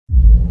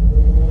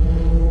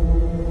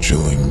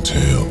Darksome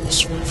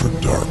tales for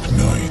dark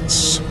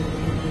nights.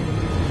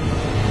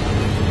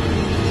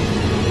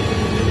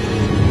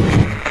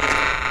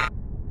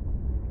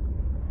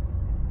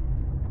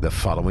 The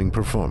following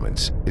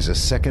performance is a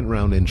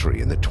second-round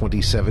entry in the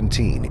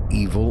 2017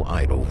 Evil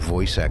Idol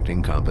voice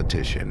acting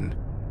competition.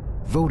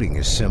 Voting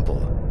is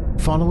simple.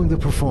 Following the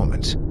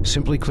performance,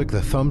 simply click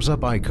the thumbs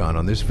up icon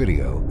on this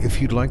video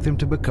if you'd like them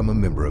to become a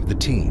member of the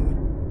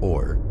team,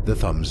 or the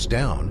thumbs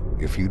down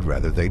if you'd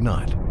rather they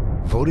not.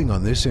 Voting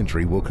on this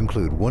entry will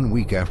conclude 1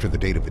 week after the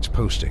date of its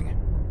posting.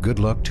 Good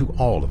luck to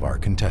all of our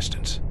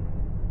contestants.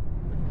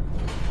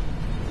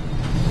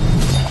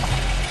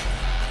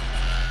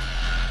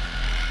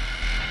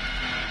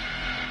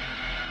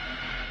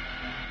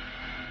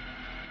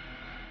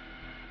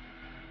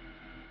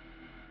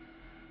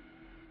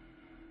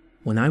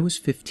 When I was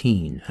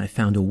 15, I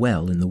found a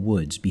well in the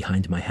woods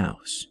behind my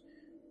house.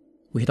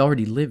 We had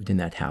already lived in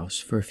that house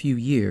for a few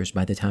years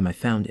by the time I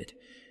found it,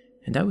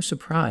 and I was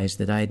surprised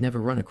that I had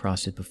never run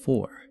across it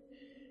before.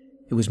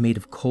 It was made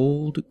of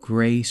cold,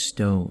 gray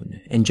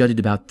stone and jutted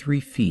about 3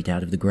 feet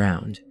out of the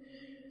ground.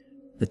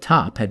 The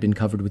top had been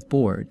covered with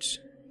boards.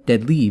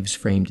 Dead leaves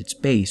framed its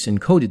base and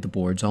coated the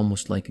boards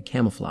almost like a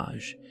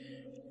camouflage.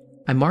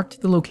 I marked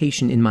the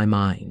location in my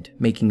mind,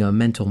 making a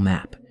mental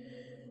map.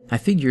 I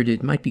figured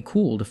it might be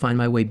cool to find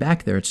my way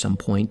back there at some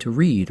point to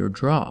read or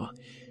draw.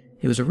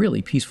 It was a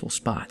really peaceful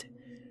spot.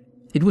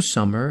 It was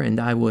summer, and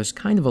I was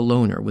kind of a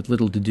loner with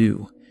little to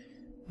do.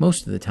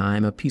 Most of the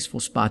time, a peaceful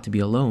spot to be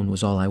alone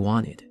was all I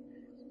wanted.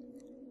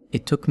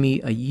 It took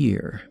me a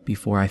year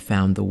before I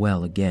found the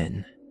well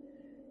again.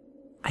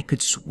 I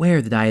could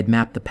swear that I had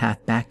mapped the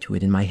path back to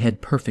it in my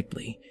head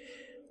perfectly.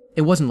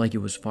 It wasn't like it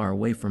was far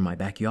away from my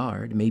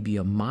backyard, maybe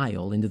a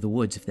mile into the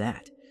woods if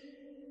that.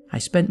 I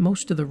spent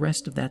most of the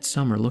rest of that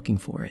summer looking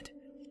for it.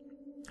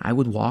 I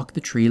would walk the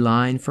tree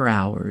line for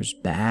hours,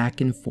 back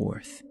and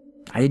forth.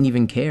 I didn't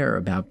even care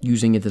about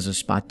using it as a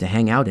spot to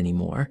hang out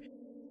anymore.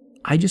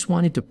 I just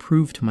wanted to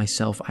prove to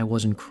myself I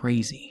wasn't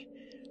crazy.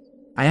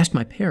 I asked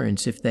my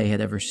parents if they had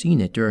ever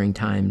seen it during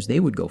times they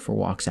would go for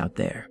walks out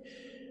there.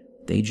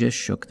 They just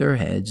shook their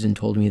heads and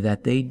told me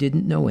that they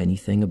didn't know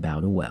anything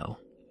about a well.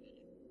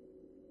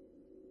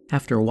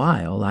 After a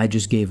while, I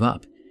just gave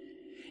up.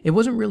 It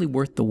wasn't really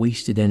worth the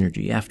wasted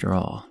energy, after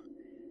all.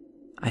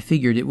 I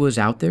figured it was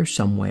out there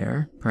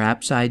somewhere.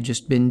 Perhaps I'd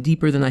just been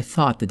deeper than I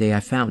thought the day I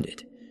found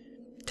it.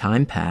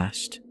 Time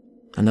passed.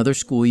 Another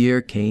school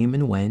year came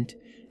and went,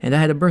 and I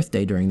had a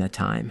birthday during that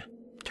time.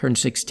 Turned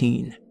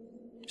 16.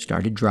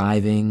 Started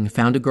driving,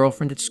 found a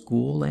girlfriend at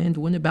school, and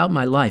went about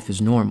my life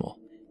as normal.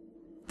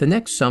 The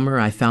next summer,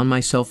 I found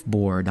myself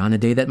bored on a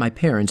day that my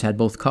parents had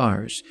both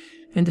cars,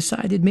 and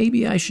decided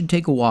maybe I should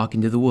take a walk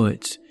into the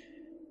woods.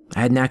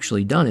 I hadn't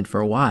actually done it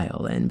for a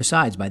while, and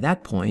besides, by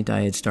that point,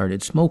 I had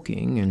started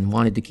smoking and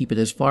wanted to keep it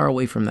as far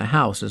away from the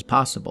house as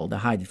possible to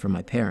hide it from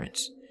my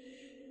parents.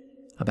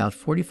 About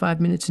 45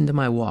 minutes into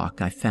my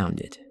walk, I found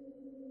it.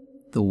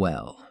 The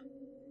well.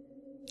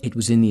 It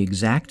was in the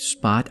exact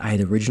spot I had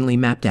originally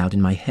mapped out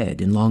in my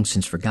head and long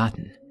since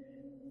forgotten.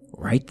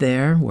 Right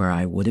there where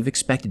I would have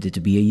expected it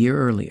to be a year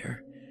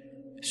earlier.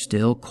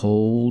 Still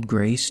cold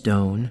gray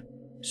stone,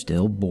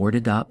 still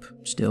boarded up,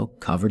 still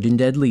covered in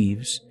dead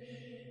leaves.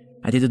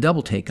 I did a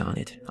double take on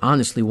it,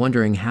 honestly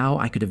wondering how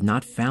I could have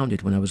not found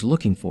it when I was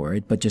looking for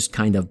it, but just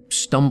kind of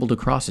stumbled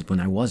across it when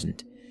I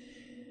wasn't.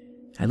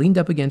 I leaned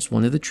up against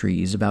one of the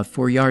trees about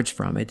 4 yards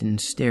from it and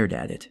stared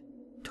at it,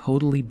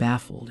 totally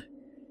baffled.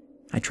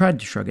 I tried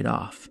to shrug it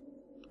off,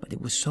 but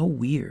it was so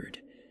weird.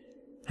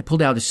 I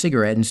pulled out a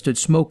cigarette and stood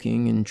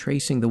smoking and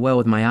tracing the well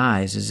with my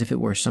eyes as if it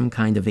were some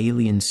kind of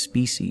alien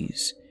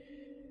species.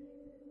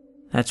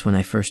 That's when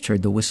I first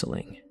heard the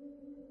whistling.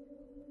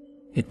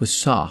 It was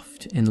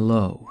soft and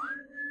low.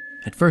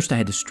 At first I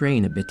had to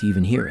strain a bit to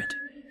even hear it.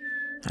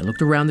 I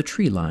looked around the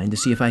tree line to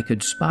see if I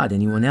could spot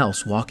anyone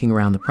else walking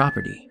around the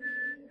property.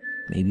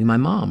 Maybe my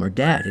mom or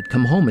dad had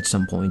come home at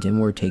some point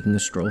and were taking a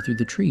stroll through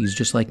the trees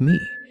just like me.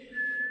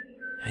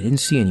 I didn't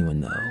see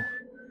anyone though.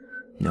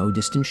 No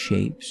distant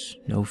shapes,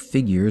 no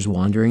figures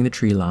wandering the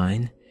tree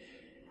line.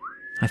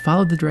 I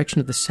followed the direction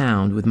of the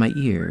sound with my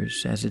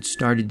ears as it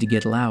started to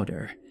get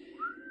louder.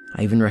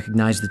 I even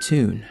recognized the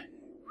tune.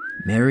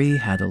 Mary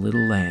Had a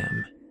Little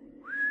Lamb.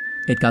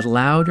 It got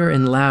louder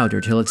and louder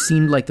till it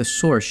seemed like the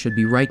source should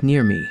be right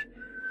near me,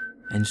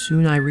 and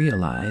soon I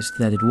realized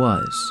that it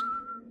was.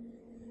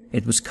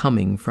 It was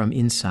coming from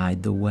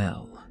inside the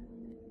well.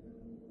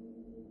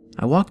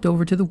 I walked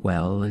over to the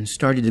well and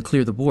started to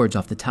clear the boards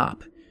off the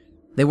top.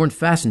 They weren't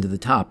fastened to the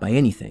top by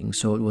anything,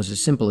 so it was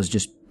as simple as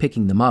just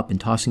picking them up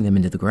and tossing them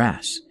into the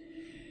grass.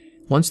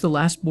 Once the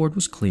last board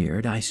was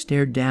cleared, I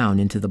stared down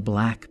into the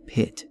black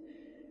pit.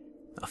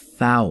 A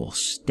foul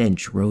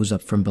stench rose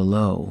up from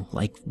below,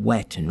 like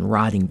wet and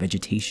rotting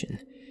vegetation.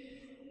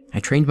 I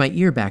trained my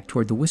ear back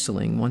toward the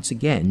whistling once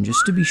again,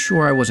 just to be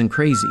sure I wasn't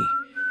crazy.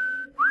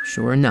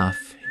 Sure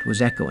enough, it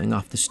was echoing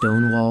off the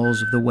stone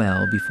walls of the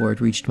well before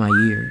it reached my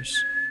ears.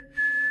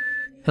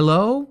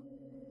 "Hello?"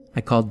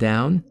 I called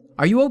down.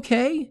 "Are you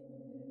okay?"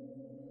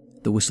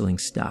 The whistling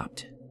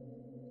stopped.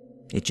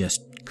 It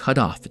just cut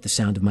off at the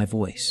sound of my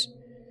voice.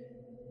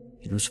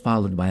 It was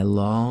followed by a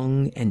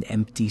long and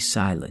empty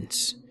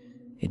silence.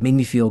 It made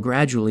me feel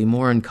gradually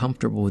more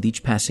uncomfortable with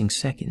each passing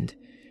second.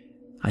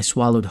 I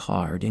swallowed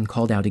hard and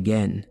called out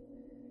again.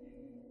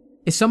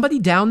 "Is somebody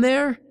down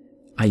there?"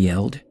 I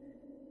yelled.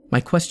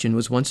 My question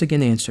was once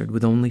again answered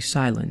with only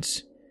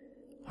silence.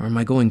 "Or am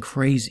I going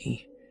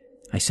crazy?"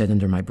 I said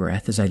under my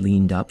breath as I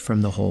leaned up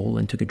from the hole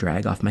and took a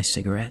drag off my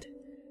cigarette.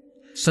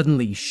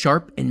 Suddenly,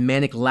 sharp and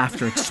manic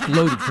laughter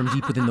exploded from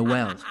deep within the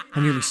well.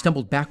 I nearly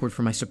stumbled backward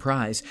from my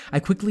surprise. I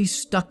quickly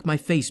stuck my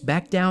face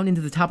back down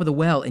into the top of the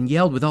well and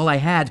yelled with all I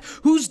had,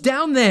 "Who's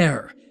down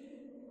there?"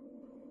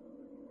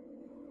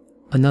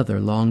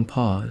 Another long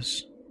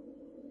pause.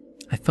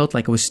 I felt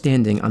like I was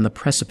standing on the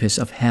precipice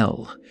of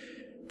hell.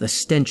 The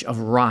stench of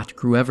rot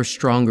grew ever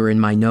stronger in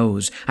my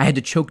nose. I had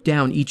to choke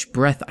down each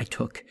breath I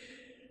took.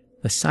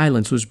 The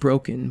silence was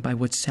broken by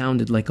what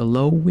sounded like a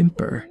low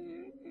whimper,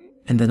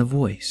 and then a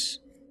voice.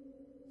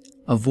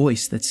 A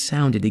voice that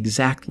sounded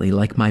exactly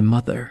like my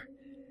mother.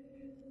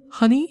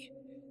 "Honey,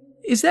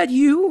 is that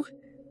you?"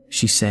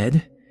 she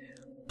said.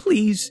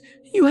 "Please,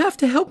 you have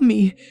to help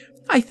me.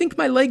 I think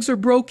my legs are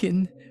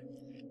broken."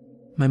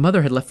 My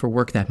mother had left for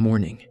work that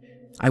morning.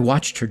 I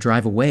watched her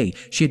drive away.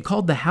 She had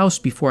called the house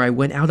before I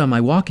went out on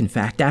my walk, in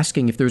fact,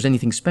 asking if there was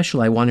anything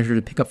special I wanted her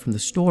to pick up from the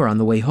store on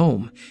the way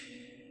home.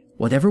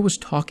 Whatever was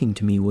talking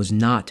to me was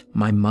not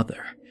my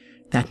mother.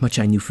 That much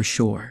I knew for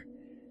sure.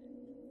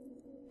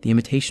 The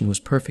imitation was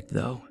perfect,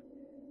 though.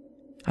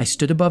 I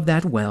stood above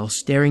that well,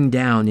 staring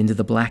down into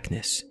the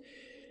blackness.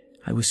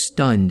 I was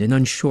stunned and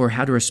unsure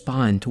how to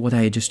respond to what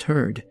I had just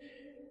heard.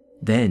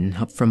 Then,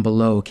 up from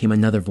below, came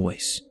another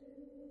voice.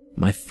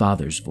 My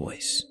father's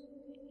voice.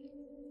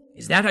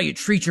 "Is that how you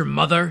treat your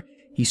mother?"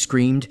 he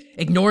screamed,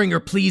 "ignoring her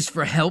pleas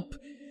for help?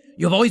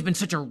 You have always been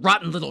such a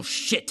rotten little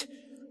shit.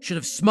 Should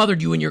have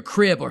smothered you in your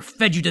crib or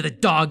fed you to the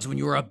dogs when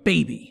you were a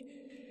baby."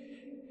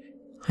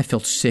 I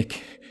felt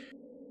sick.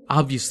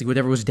 Obviously,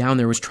 whatever was down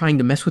there was trying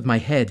to mess with my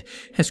head.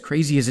 As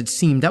crazy as it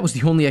seemed, that was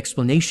the only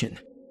explanation.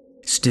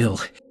 Still,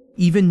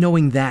 even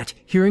knowing that,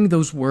 hearing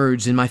those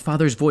words in my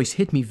father's voice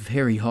hit me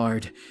very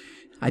hard.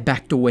 I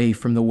backed away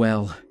from the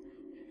well.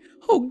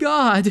 "Oh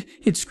God!"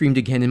 it screamed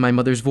again in my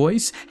mother's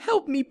voice.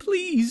 "Help me,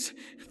 please!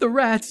 The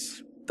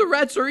rats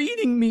are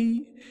eating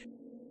me!"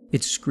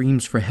 Its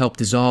screams for help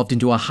dissolved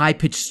into a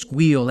high-pitched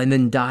squeal and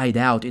then died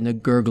out in a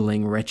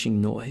gurgling,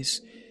 retching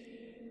noise.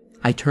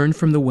 I turned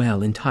from the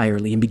well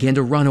entirely and began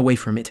to run away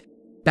from it,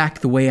 back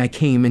the way I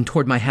came and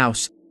toward my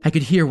house. I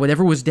could hear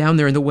whatever was down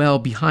there in the well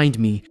behind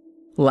me,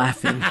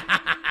 laughing.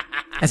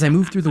 As I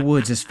moved through the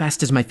woods as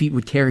fast as my feet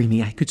would carry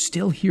me, I could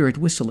still hear it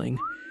whistling.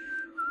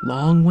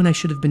 Long when I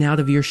should have been out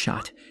of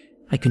earshot,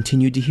 I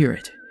continued to hear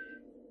it.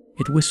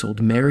 It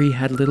whistled "Mary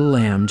Had a Little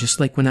Lamb," just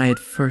like when I had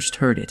first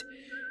heard it.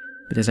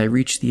 But as I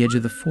reached the edge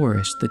of the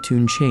forest, the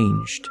tune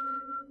changed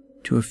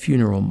to a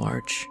funeral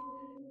march.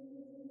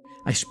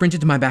 I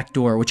sprinted to my back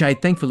door, which I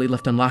had thankfully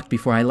left unlocked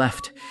before I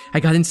left.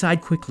 I got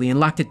inside quickly and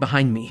locked it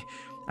behind me.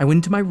 I went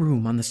into my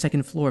room on the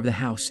second floor of the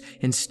house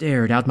and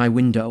stared out my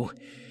window.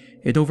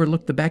 It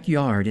overlooked the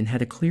backyard and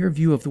had a clear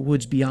view of the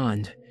woods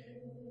beyond.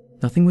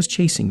 Nothing was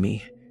chasing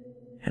me.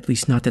 At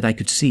least not that I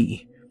could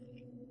see.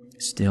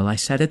 Still, I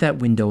sat at that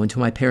window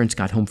until my parents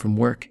got home from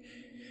work.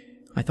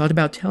 I thought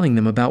about telling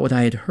them about what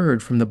I had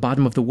heard from the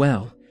bottom of the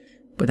well,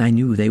 but I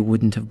knew they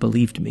wouldn't have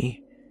believed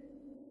me.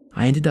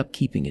 I ended up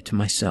keeping it to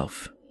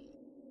myself.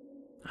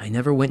 I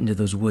never went into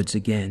those woods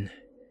again,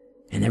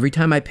 and every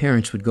time my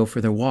parents would go for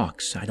their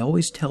walks, I'd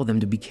always tell them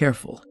to be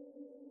careful.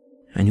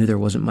 I knew there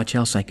wasn't much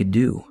else I could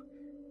do.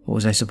 What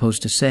was I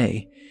supposed to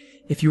say?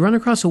 "If you run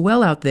across a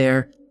well out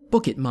there,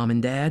 book it, Mom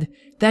and Dad.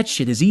 That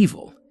shit is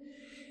evil."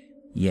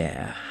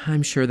 Yeah,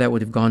 I'm sure that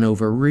would have gone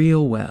over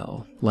real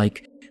well,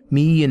 like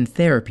me in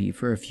therapy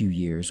for a few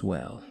years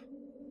well.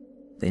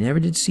 They never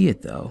did see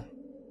it, though.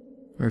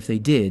 Or if they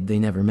did, they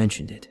never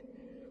mentioned it.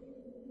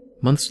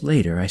 Months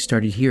later, I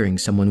started hearing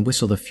someone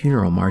whistle the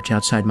funeral march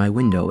outside my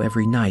window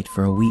every night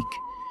for a week.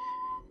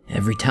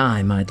 Every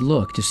time I'd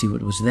look to see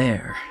what was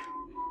there.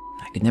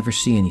 I could never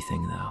see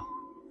anything, though.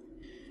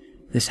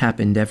 This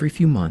happened every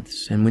few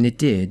months, and when it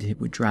did, it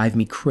would drive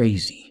me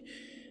crazy.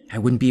 I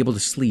wouldn't be able to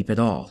sleep at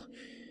all.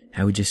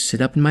 I would just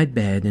sit up in my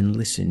bed and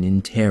listen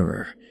in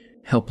terror,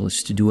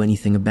 helpless to do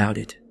anything about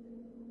it.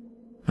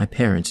 My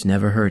parents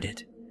never heard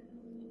it.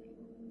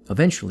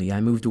 Eventually,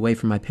 I moved away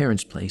from my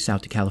parents' place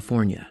out to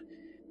California.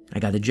 I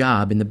got a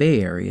job in the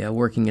Bay Area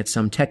working at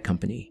some tech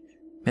company,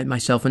 met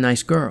myself a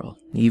nice girl,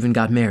 even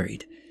got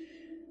married.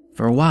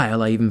 For a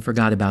while, I even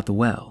forgot about the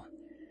well.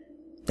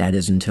 That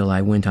is until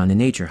I went on a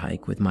nature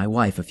hike with my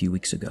wife a few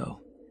weeks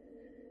ago.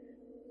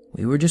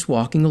 We were just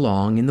walking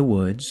along in the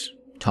woods,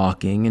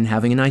 talking and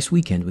having a nice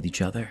weekend with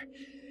each other.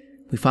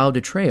 We followed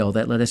a trail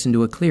that led us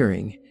into a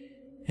clearing,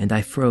 and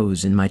I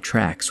froze in my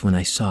tracks when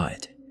I saw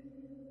it.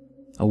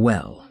 A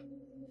well,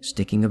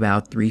 sticking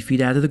about 3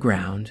 feet out of the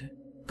ground,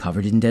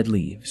 covered in dead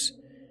leaves.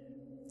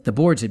 The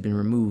boards had been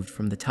removed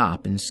from the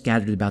top and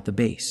scattered about the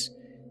base,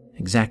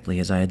 exactly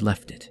as I had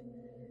left it.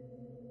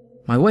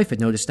 My wife had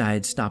noticed I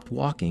had stopped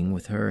walking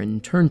with her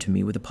and turned to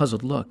me with a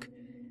puzzled look.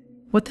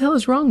 "What the hell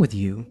is wrong with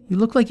you? You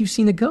look like you've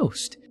seen a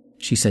ghost,"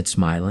 she said,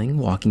 smiling,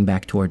 walking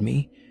back toward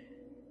me.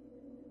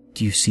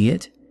 "Do you see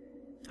it?"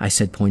 I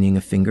said, pointing a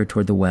finger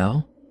toward the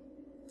well.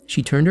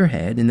 She turned her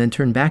head and then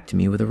turned back to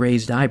me with a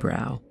raised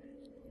eyebrow.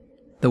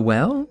 "The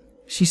well?"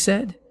 she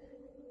said.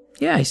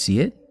 "Yeah, I see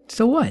it.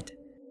 So what?"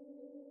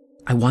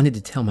 I wanted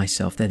to tell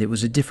myself that it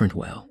was a different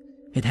well.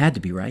 It had to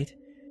be, right?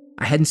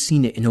 I hadn't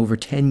seen it in over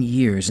 10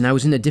 years, and I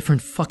was in a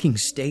different fucking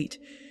state.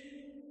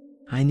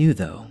 I knew,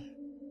 though,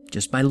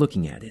 just by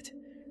looking at it,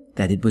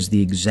 that it was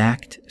the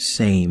exact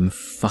same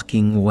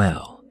fucking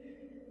well.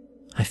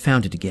 I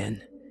found it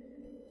again.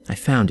 I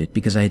found it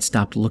because I had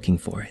stopped looking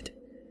for it.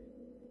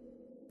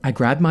 I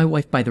grabbed my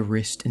wife by the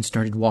wrist and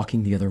started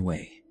walking the other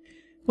way.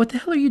 "What the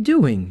hell are you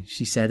doing?"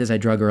 she said as I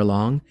drug her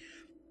along.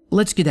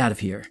 "Let's get out of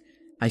here,"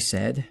 I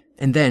said,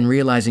 and then,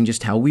 realizing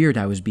just how weird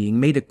I was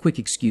being, made a quick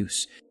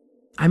excuse.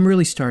 "I'm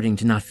really starting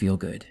to not feel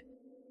good."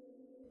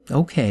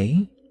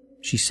 "Okay,"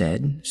 she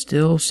said,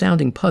 still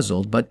sounding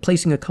puzzled, but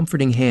placing a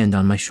comforting hand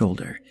on my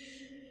shoulder.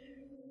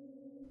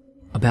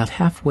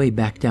 About halfway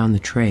back down the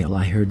trail,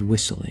 I heard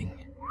whistling.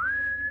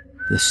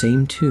 The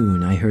same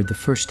tune I heard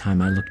the first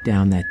time I looked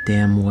down that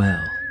damn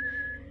well.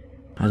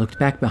 I looked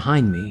back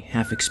behind me,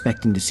 half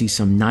expecting to see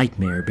some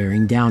nightmare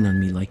bearing down on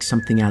me like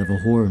something out of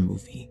a horror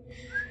movie.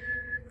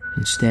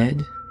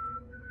 Instead,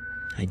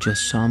 I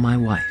just saw my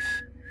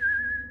wife,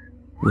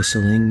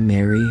 whistling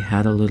 "Mary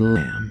Had a Little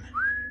Lamb,"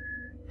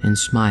 and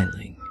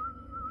smiling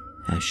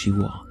as she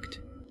walked.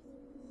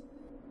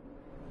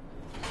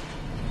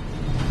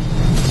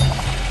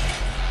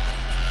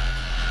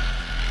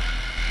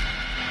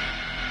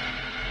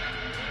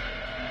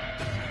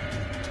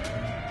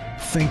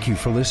 Thank you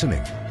for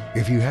listening.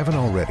 If you haven't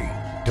already,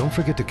 don't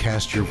forget to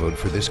cast your vote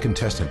for this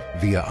contestant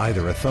via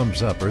either a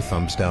thumbs up or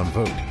thumbs down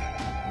vote.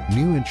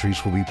 New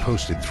entries will be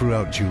posted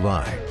throughout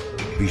July.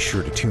 Be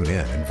sure to tune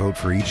in and vote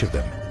for each of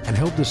them and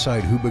help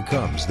decide who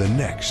becomes the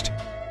next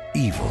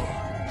evil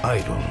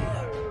idol.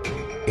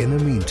 In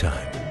the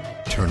meantime,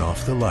 turn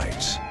off the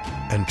lights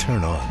and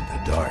turn on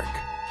the dark.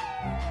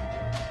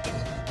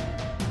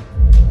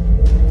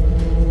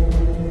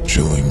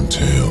 Chilling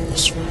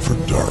tales for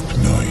dark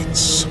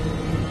nights.